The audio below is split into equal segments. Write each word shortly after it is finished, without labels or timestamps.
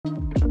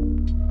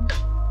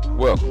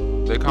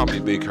Welcome, they call me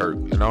Big Herc,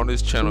 and on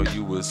this channel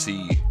you will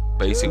see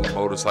basic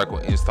motorcycle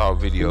install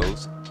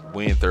videos,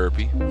 wind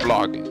therapy,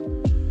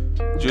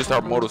 vlogging, just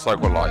our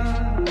motorcycle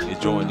life,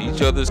 enjoying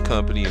each other's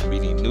company and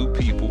meeting new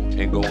people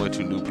and going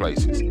to new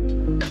places.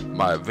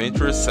 My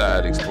adventurous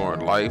side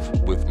exploring life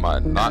with my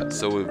not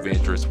so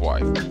adventurous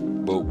wife,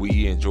 but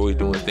we enjoy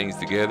doing things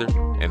together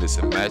and it's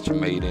a match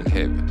made in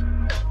heaven.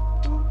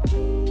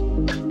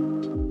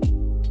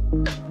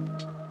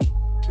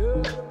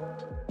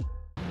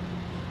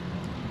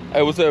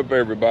 Hey, what's up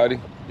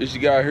everybody? It's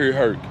your guy here,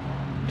 Herc.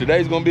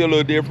 Today's gonna be a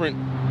little different.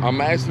 I'm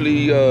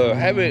actually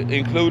haven't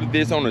included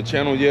this on the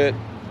channel yet.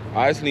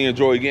 I actually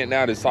enjoy getting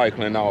out and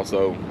cycling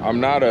also. I'm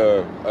not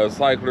a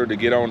cycler to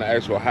get on the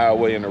actual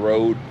highway and the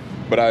road,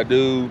 but I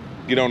do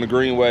get on the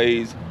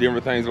greenways,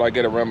 different things like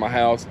that around my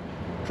house.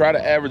 Try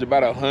to average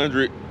about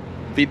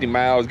 150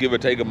 miles, give or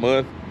take, a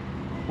month,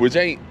 which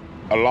ain't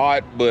a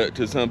lot, but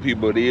to some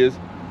people it is.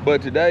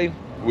 But today,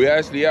 we're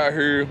actually out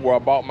here where I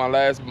bought my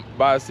last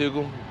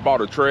bicycle, bought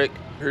a Trek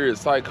here at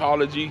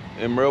Psychology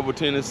in Maryville,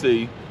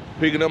 Tennessee,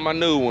 picking up my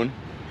new one.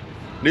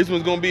 This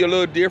one's gonna be a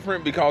little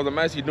different because I'm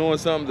actually doing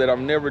something that I've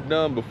never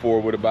done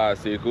before with a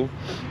bicycle.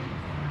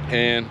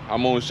 And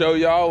I'm gonna show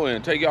y'all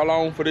and take y'all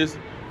on for this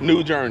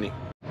new journey.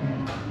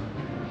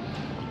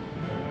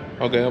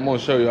 Okay, I'm gonna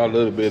show y'all a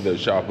little bit of the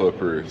shop up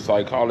here.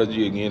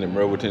 Psychology again in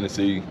Maryville,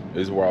 Tennessee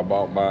is where I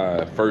bought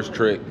my first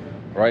Trek.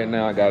 Right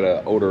now I got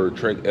an older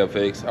Trek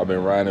FX. I've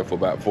been riding it for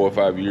about 4 or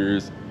 5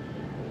 years.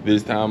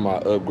 This time I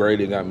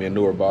upgraded, got me a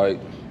newer bike.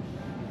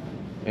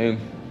 And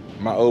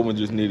my old one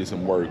just needed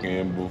some work.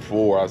 And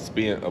before I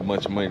spent a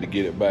bunch of money to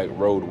get it back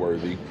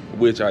roadworthy,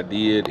 which I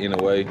did in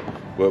a way.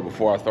 But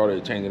before I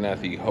started changing out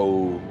the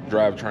whole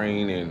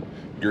drivetrain and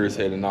gear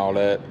set and all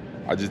that,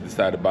 I just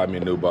decided to buy me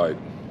a new bike.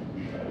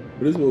 But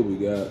this is what we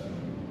got.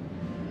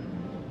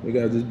 We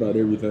got just about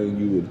everything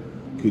you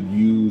could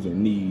use or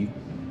need.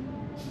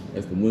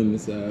 That's the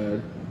women's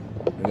side.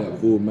 I got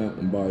full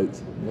mountain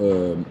bikes,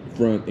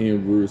 front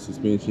and rear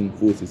suspension,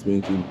 full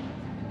suspension.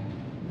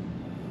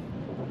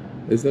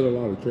 They set a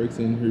lot of Treks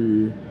in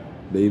here.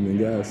 They even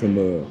got some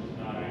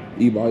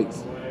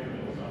e-bikes.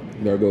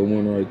 There go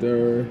one right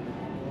there.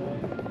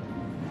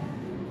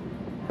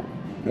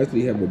 I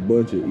actually have a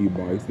bunch of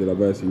e-bikes that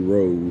I've actually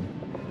rode.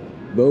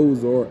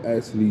 Those are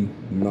actually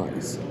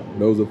nice.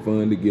 Those are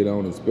fun to get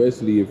on,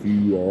 especially if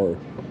you are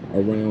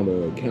around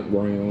a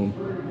campground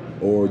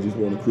or just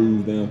want to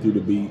cruise down through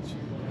the beach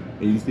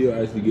and you still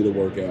actually get a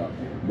workout.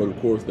 But of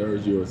course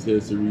there's your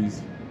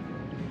accessories,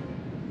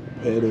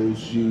 pedals,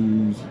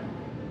 shoes,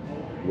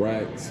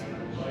 racks,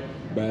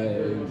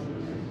 bags.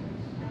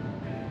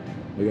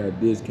 They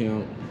got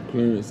discount,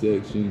 clearance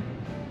section.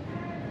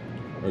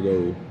 I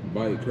go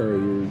bike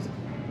carriers.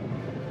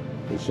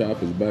 The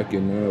shop is back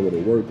in there where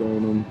they work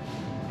on them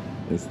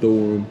and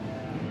store them.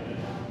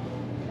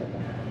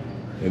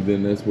 And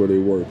then that's where they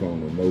work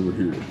on them, over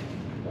here.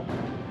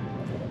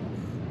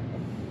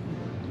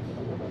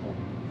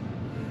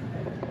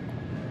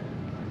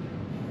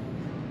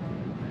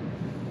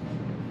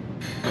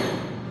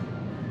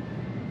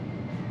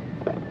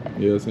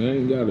 Yeah, so I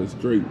ain't got a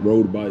straight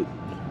road bike.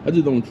 I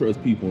just don't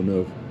trust people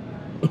enough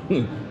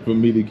for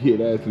me to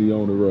get actually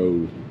on the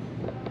road.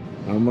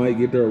 I might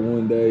get there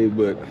one day,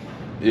 but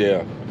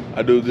yeah,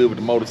 I do good with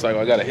the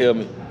motorcycle. I got a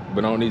helmet,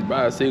 but on these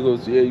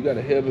bicycles, yeah, you got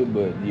a helmet,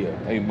 but yeah,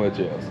 ain't much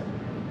else.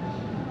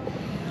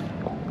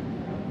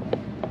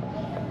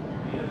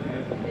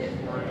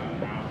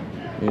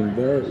 And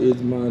there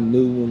is my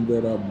new one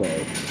that I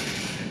bought.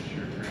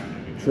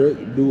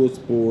 Trek Dual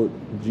Sport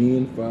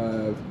Gen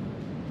 5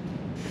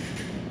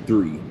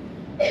 3.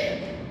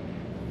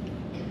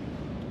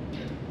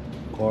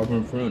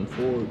 Carbon front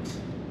forks.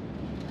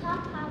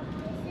 Papa,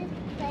 this is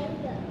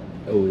Play-Doh.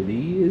 Oh, it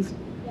is?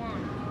 Yeah.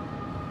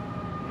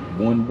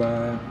 One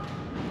by,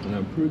 and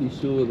I'm pretty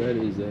sure that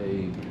is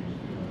a,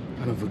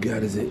 I don't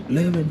forgot, is it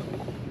 11?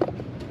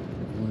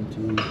 1,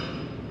 2,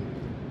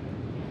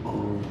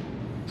 4,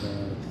 5,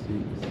 6,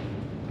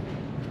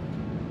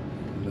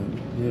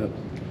 11. Yep.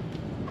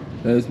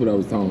 That's what I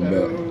was talking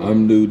about.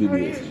 I'm new to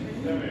this.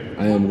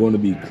 I am going to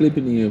be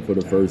clipping in for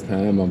the first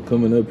time. I'm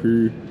coming up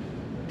here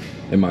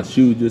and my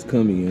shoes just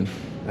come in.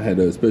 I had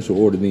a special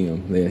order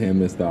them. They had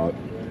hand stock.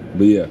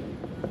 But yeah.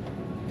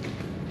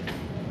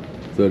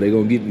 So they're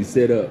gonna get me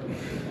set up.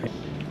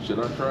 Should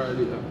I try it?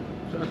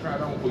 Should I try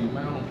it on for you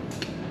mount?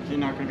 You're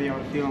not gonna be able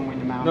to feel them when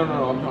you mount. No,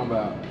 I'm talking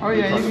about. Oh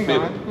yeah, you can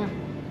go ahead.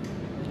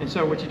 Yeah. And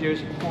so what you do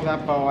is you pull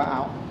that boa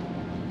out.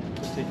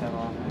 Just take that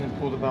off, and then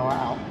pull the boa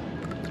out.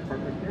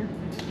 Perfect here.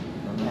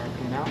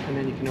 Coming out, and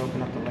then you can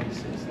open up the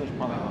laces. There's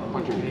probably a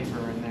bunch of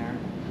paper in there.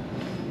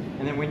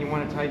 And then when you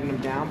want to tighten them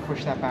down,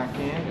 push that back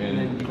in, and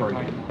then you can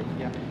tighten them.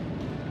 Yeah.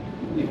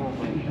 You won't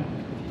break. If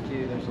you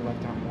do, there's a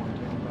lifetime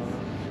warranty on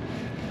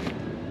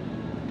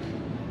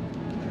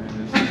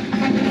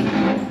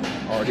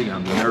both. Already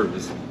I'm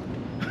nervous.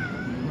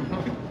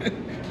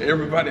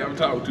 Everybody I'm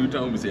talking to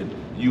told me, said,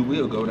 you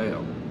will go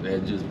down.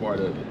 That's just part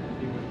of it.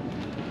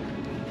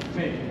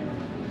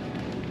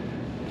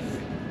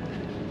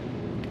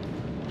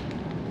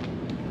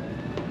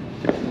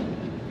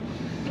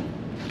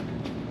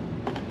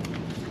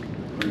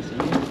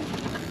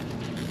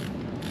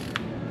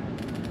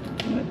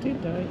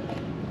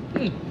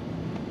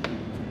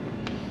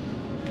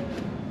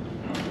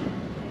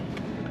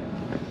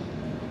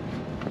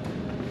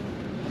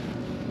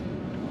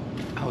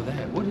 Oh,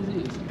 that. What is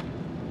this?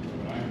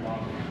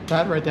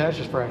 That right there is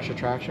just for extra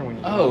traction when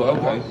you. Oh,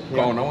 okay. Yeah.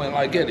 Going on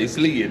like that, they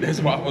slid.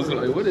 That's why I was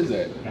like, what is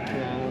that?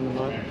 Yeah, on the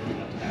mud.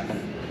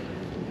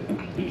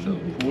 So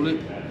pull it.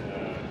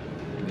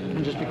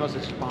 And just because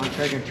it's on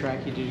trigger and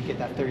track, you do get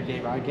that 30-day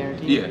ride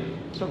guarantee. Yeah.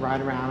 So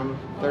ride around them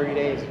 30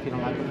 days. If you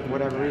don't like them for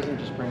whatever reason,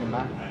 just bring them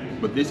back.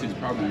 But this is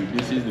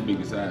the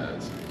biggest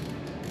size.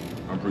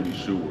 I'm pretty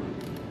sure.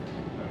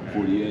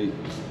 48.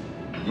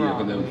 Yeah,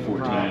 because that was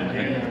 14 and a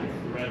half.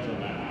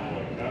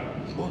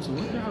 Oh, so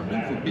what y'all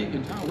do for big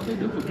and tall? What they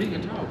do for big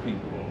and tall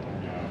people?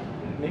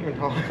 Big and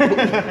tall.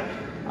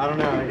 I don't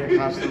know. I get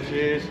custom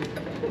shoes.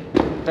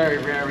 Very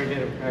rare we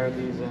get a pair of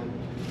these in.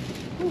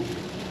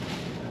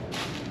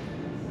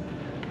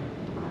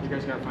 You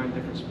guys gotta find a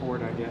different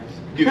sport, I guess.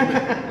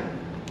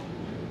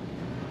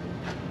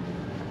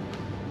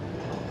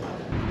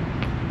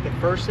 The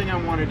first thing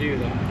I want to do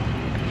though,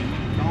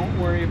 don't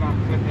worry about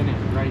clipping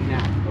it right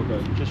now.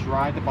 Okay. Just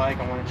ride the bike.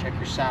 I want to check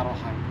your saddle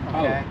height.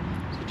 Okay. Oh.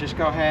 So just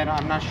go ahead.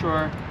 I'm not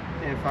sure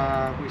if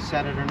we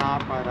set it or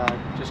not, but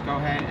just go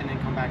ahead and then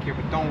come back here.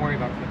 But don't worry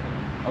about clipping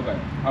it. Okay.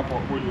 How far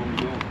forward you want me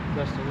to go?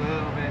 Just a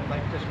little bit.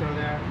 Like just go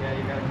there. Yeah,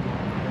 you gotta go.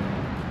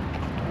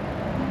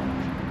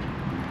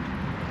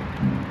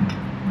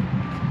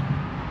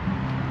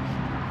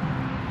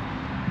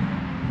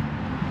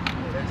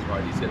 That's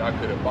right. He said I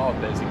could have bought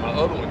that. See, my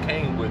other one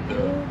came with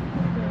the.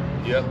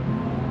 Yep.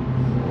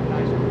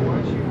 Nice.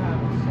 Once you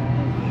have it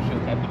set, You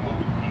should have to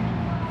move it.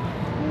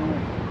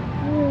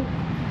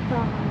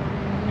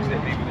 You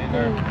said leave it in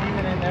there.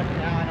 even in there for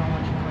now, I don't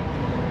want you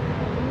clipping.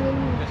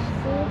 Just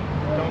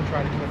don't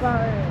try to clip it.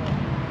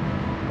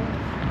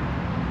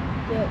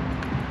 Get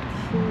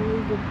to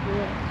the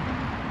bridge.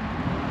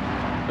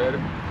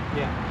 Better?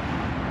 Yeah.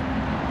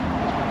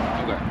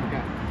 Okay.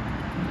 Okay.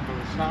 So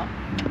let's stop.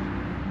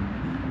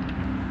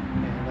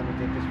 And let me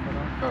take this foot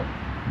off. Oh.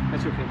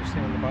 That's okay, just stay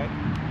on the bike.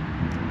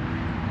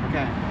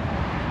 Okay.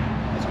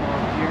 Let's go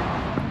over here.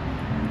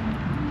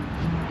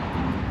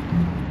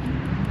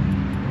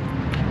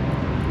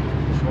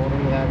 Just hold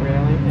onto that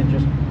railing and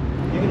just,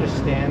 you can just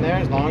stand there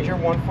as long as your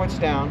one foot's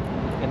down,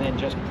 and then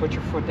just put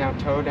your foot down,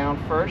 toe down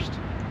first,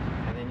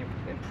 and then you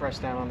press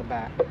down on the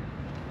back.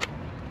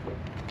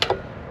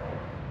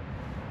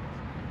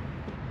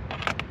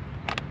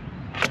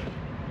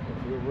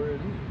 Feel where it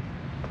is.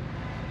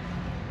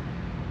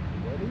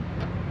 You ready?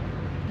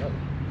 Yep.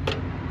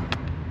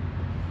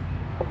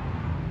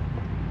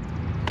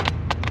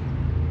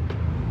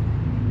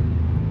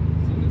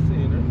 It's in the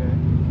center. Okay.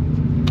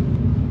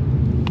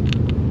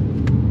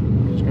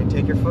 Just gonna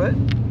take your foot.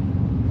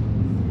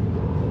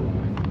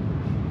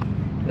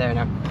 There,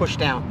 now push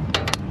down.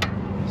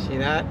 See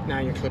that? Now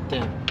you're clipped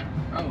in.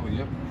 Oh,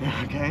 yep.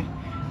 Yeah, okay.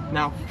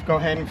 Now go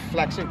ahead and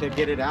flex it to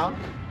get it out.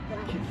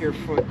 Keep your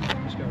foot,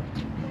 just go.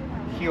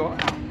 Heel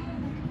out.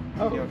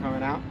 Oh. Heel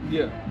coming out.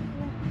 Yeah.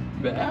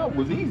 The out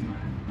was easy.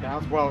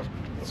 Yeah, well,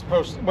 it's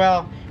supposed to,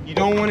 well, you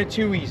don't want it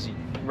too easy,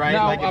 right?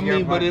 No, Like if I you're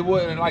mean, but it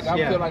wasn't like, I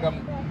Yeah. feel like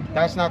I'm.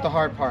 That's not the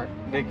hard part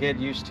to get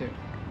used to.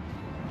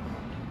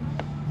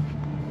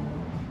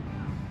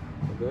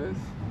 This.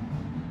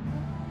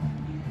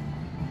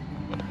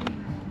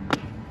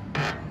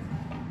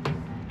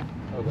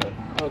 Okay.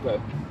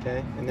 Okay.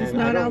 Okay, and It's then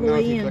not I all don't the know way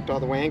if you in. clicked all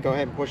the way in. Go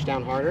ahead and push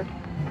down harder.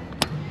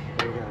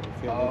 There you go.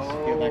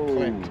 You feel that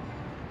click.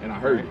 And I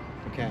heard it.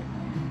 Okay,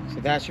 so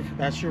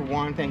that's your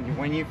one thing.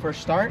 When you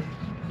first start,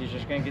 you're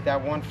just gonna get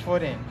that one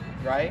foot in,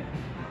 right?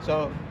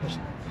 So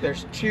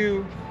there's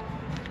two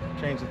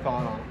trains of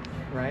thought on it,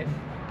 right?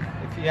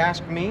 If you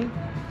ask me,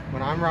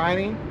 when I'm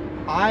riding,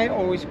 I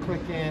always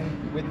click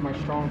in with my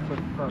strong foot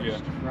first, Yeah.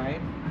 right?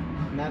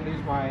 And that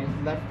leaves my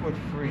left foot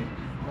free.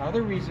 The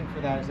other reason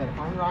for that is that if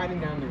I'm riding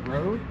down the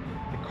road,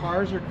 the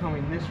cars are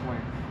coming this way.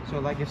 So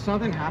like if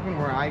something happened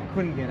where I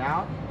couldn't get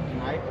out,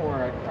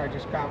 or I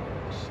just got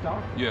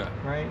stuck, Yeah.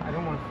 right? I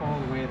don't want to fall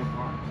the way of the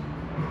car,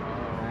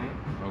 right?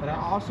 But I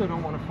Okay. also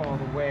don't want to fall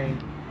the way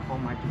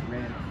on my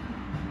derail,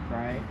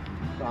 right?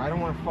 So I don't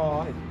want to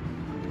fall,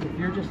 if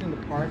you're just in the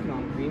park and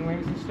on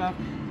greenways and stuff,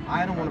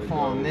 I don't want to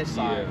fall on this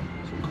side.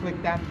 Yeah. So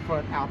click that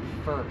foot out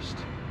first,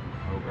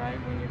 right,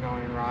 when you're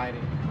going and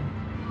riding.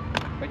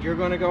 But you're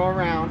going to go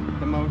around.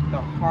 The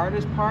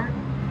hardest part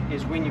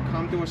is when you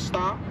come to a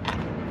stop.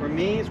 For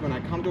me, is when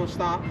I come to a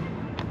stop,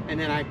 and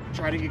then I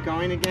try to get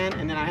going again,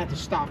 and then I have to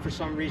stop for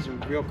some reason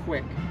real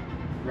quick,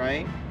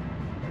 right?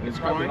 It's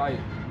probably like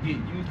get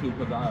used to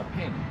because I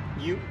panic.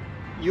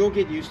 You'll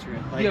get used to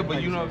it. Like, Yeah, but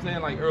like you know what I'm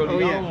saying? Like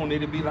early Oh, yeah. on,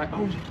 it'd be like,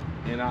 oh, shit.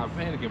 And I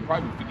panic and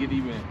probably forget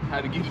even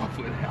how to get my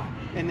foot out.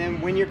 And then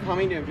when you're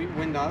coming to,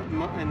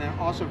 and then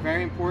also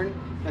very important,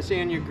 let's say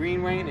on your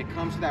greenway and it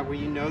comes to that where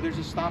you know there's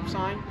a stop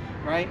sign,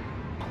 right?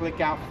 Click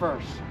out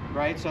first,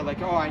 right? So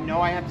like, oh, I know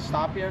I have to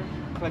stop here,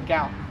 click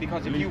out.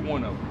 Because if At you, least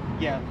one of them.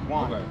 yeah,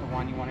 one, Okay. the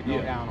one you want to go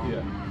Yeah, down on,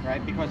 yeah.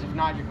 right? Because if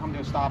not, you come to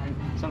a stop and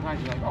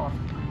sometimes you're like, oh,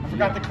 I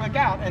forgot Yeah. to click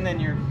out, and then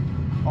you're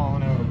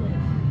falling over. Okay.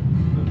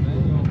 But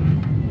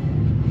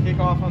now, Kick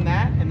off on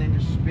that and then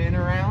just spin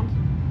around,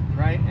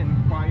 right?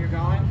 And while you're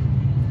going,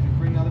 just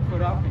bring the other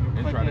foot up and you're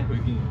and try to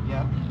click in.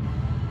 Yep.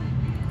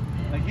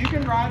 Like you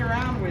can ride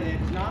around with it.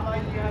 It's not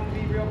like you have to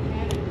be real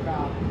panicked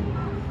about it.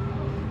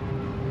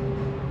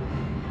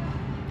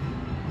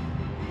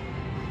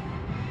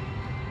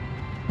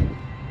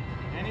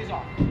 And he's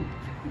off.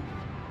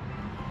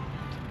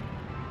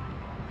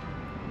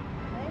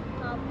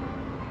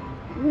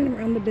 We went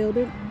around the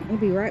building. We'll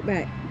be right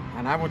back.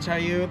 And I will tell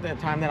you, the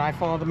time that I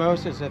fall the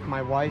most is if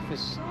my wife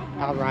is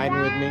out riding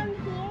with me.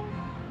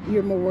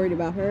 You're more worried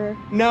about her?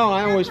 No,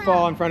 I always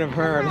fall in front of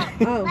her.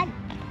 Oh.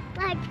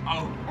 Like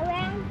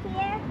around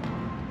here.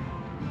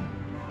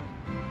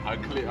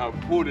 I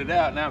pulled it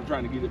out. Now I'm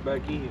trying to get it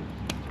back in.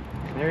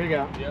 There you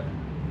go. Yep.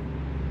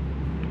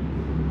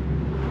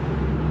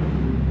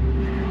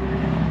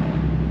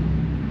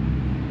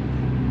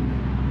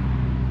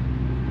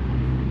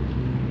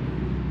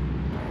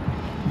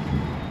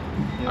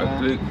 I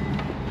click.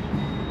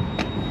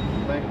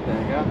 Click,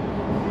 there you go.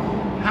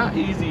 How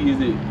easy is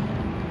it?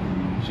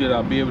 Should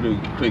I be able to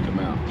click them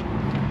out?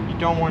 You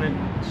don't want it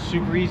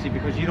super easy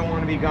because you don't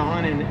want to be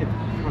gone and it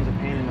becomes a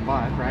pain in the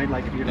butt, right?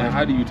 Like if you're Now, like,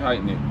 how do you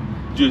tighten it?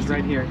 Just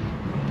right here.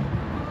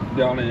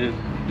 down in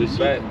this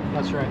back.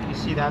 That's right. You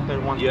see that? The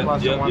one Yep,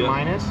 plus yep, and one yep.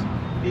 minus.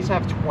 These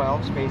have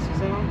 12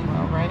 spaces in them,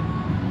 12, right?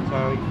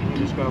 So you can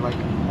just go like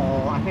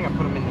all, I think I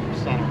put them in the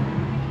center,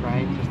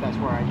 right? Just that's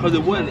where I. Because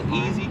it wasn't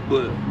easy,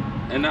 but,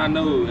 and I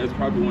know that's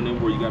probably one of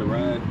them where you got to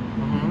ride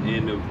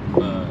and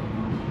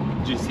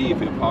just see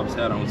if it pops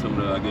out on some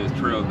of the, I guess,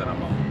 trails that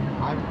I'm on.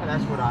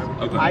 That's what I would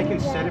do. Okay. I can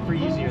set it for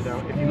easier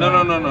though. If you No.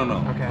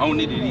 Okay. I don't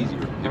need it easier.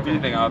 If Okay.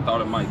 anything, I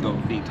thought it might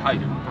be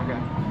tighter. Okay.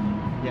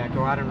 Yeah,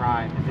 go out and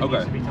ride. If it Okay.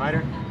 needs to be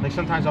tighter. Like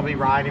sometimes I'll be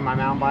riding my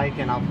mountain bike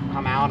and I'll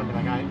come out and be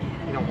like,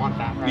 you don't want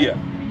that, right? Yeah.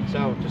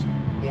 So just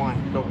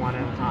go one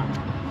at a time.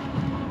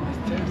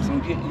 That's I'm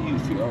getting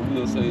used to. I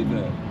will say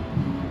that.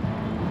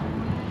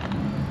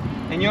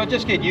 And you'll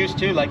just get used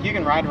to, like you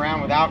can ride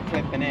around without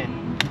clipping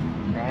in,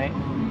 right?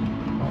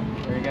 But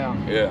there you go.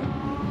 Yeah.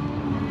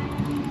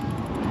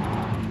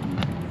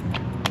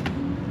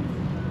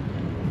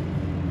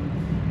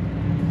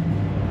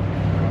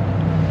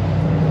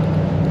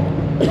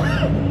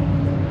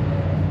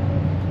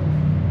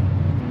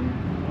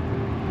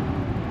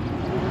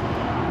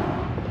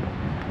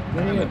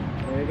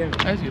 There you go.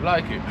 As you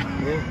like it.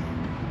 Yeah.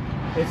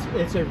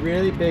 It's a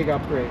really big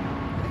upgrade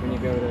when you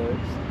go to.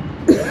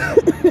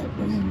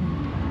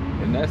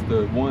 And that's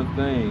the one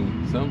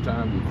thing.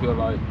 Sometimes you feel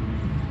like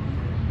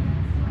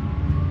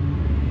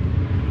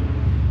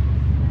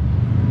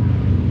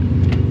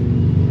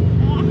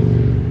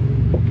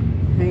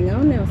Hang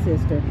on now,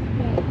 sister.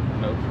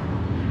 no.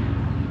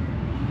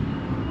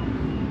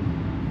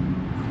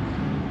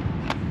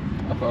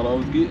 I thought I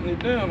was getting it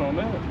down on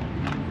that. I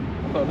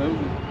thought that was.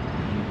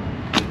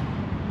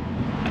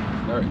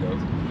 There it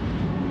goes.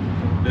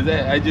 Does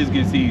that? It just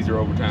gets easier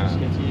over Just time.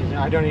 gets easier.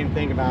 I don't even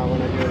think about it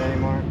when I do it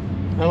anymore.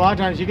 And a lot of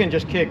times you can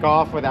just kick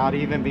off without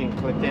even being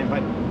clipped in,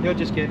 but you'll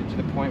just get it to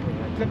the point where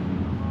you're like, clip.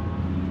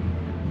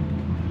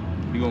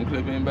 You gonna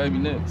clip in, baby,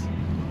 next?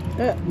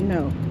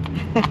 No.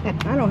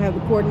 I don't have the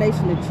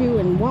coordination to chew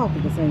and walk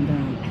at the same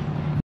time.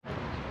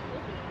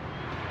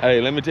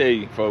 Hey, let me tell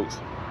you, folks.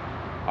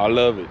 I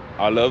love it.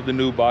 I love the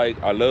new bike.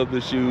 I love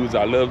the shoes.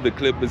 I love the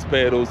clipless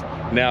pedals.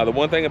 Now, the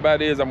one thing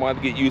about it is I'm gonna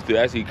have to get used to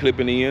actually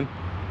clipping in.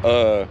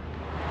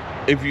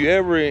 If you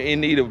ever in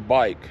need of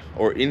bike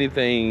or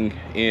anything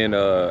in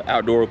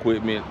outdoor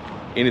equipment,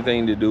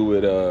 anything to do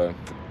with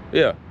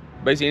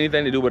basically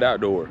anything to do with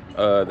outdoor,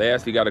 they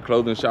actually got a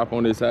clothing shop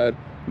on this side,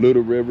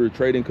 Little River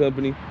Trading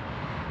Company.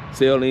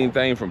 Sell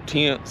anything from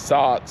tents,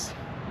 socks,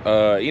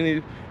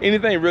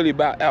 anything really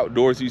about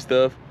outdoorsy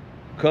stuff.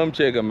 Come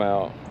check them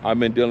out. I've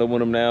been dealing with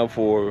them now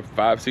for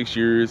 5-6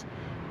 years.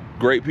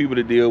 Great people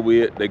to deal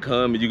with. They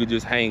come and you can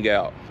just hang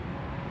out.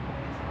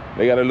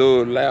 They got a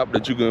little lap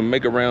that you can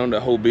make around the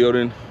whole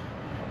building,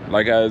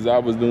 like as I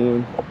was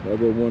doing. I got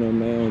one of them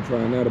now and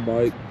trying out a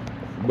bike.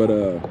 But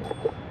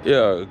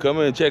yeah, come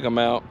in and check them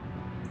out.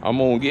 I'm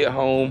gonna get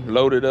home,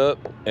 load it up,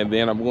 and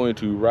then I'm going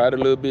to ride a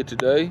little bit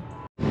today.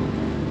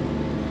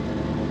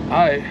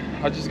 Alright,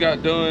 I just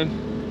got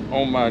done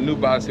on my new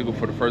bicycle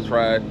for the first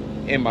ride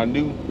and my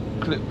new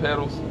clip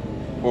pedals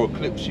or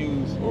clip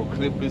shoes or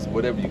clipless,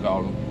 whatever you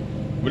call them.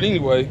 But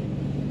anyway,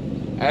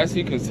 as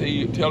you can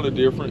see, tell the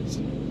difference.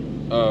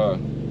 I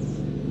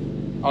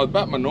was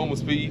about my normal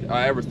speed.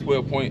 I averaged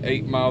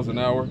 12.8 miles an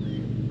hour.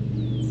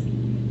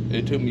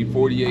 It took me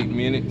 48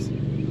 minutes.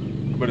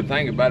 But the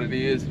thing about it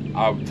is,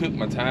 I took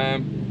my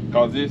time,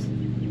 cause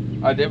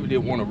I definitely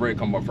didn't want to wreck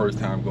on my first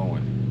time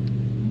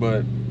going.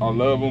 But I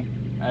love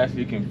them. I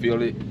actually can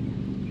feel it.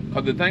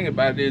 Cause the thing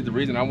about it is, the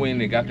reason I went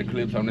in and got the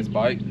clips on this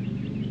bike,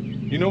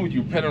 you know when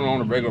you pedal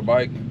on a regular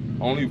bike,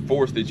 only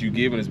force that you're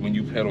giving is when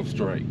you pedal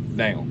straight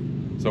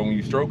down. So when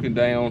you're stroking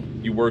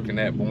down, you're working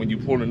that, but when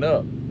you're pulling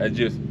up, that's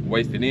just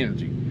wasted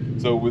energy.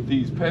 So with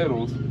these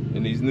pedals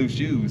and these new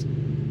shoes,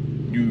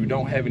 you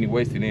don't have any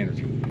wasted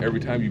energy. Every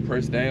time you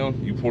press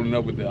down, you're pulling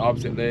up with the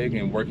opposite leg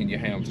and working your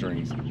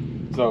hamstrings.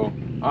 So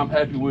I'm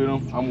happy with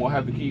them. I'm gonna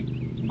have to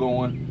keep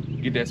going,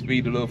 get that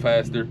speed a little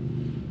faster,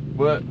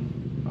 but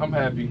I'm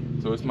happy.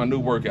 So it's my new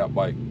workout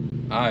bike.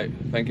 All right,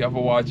 thank y'all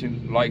for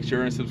watching. Like,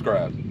 share, and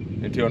subscribe.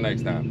 Until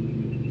next time.